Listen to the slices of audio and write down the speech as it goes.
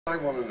What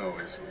I want to know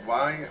is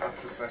why are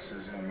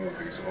professors in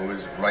movies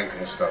always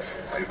writing stuff,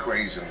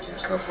 equations and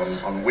stuff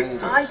on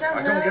windows? I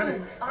don't get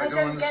it. I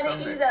don't get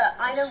it either.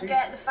 I don't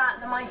get the fact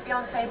that my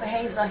fiance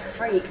behaves like a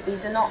freak.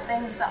 These are not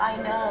things that I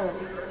know.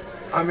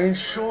 I mean,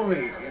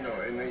 surely, you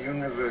know, in a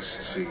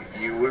university,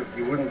 you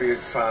wouldn't be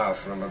far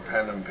from a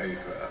pen and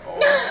paper,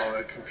 or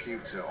a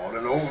computer, or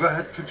an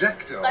overhead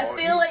projector. I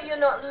feel like you're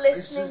not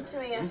listening to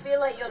me. I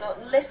feel like you're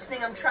not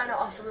listening. I'm trying to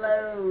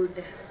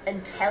offload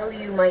and tell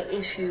you my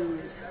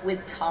issues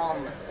with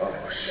Tom.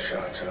 Oh,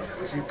 shut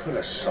up. Would you put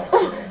a sock on?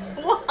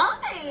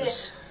 Why?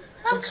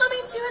 I'm coming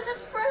to you as a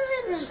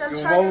friend.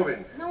 You're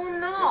wallowing. No, I'm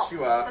not. Yes,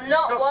 you are. I'm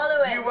not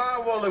wallowing. You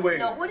are wallowing.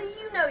 No, what do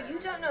you know? You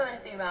don't know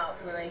anything about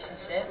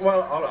relationships.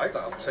 Well, all right,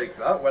 I'll take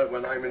that.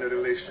 When I'm in a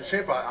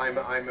relationship, I'm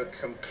a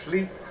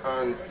complete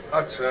and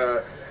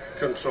utter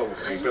control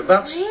freak. But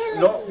that's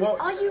not what...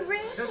 Are you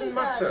really? It doesn't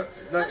matter.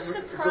 No, I'm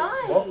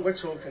surprised. What we're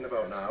talking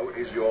about now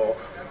is your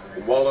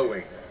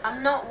wallowing.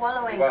 I'm not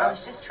wallowing. Well, I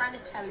was just trying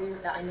to tell you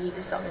that I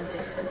needed something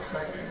different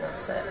tonight, and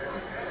that's it.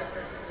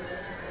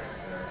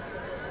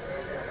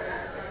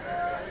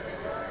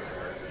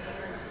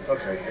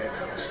 Okay, here it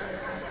comes.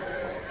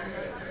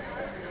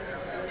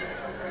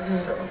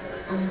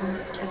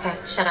 Okay,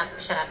 shut up,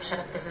 shut up, shut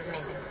up. This is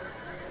amazing.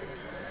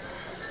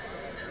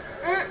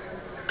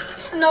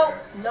 No.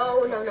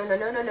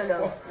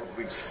 What were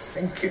we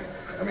thinking?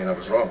 I mean, I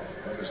was wrong,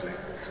 obviously.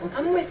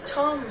 I'm with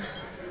Tom.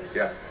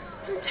 Yeah.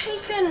 I'm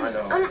taken. I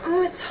know. I'm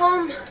with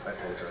Tom. I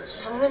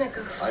apologise. I'm gonna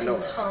go find I know.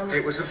 Tom.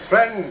 It was a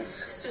friend.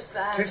 This was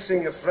bad.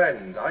 Kissing a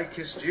friend. I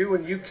kissed you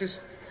and you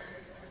kissed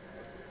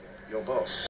your boss.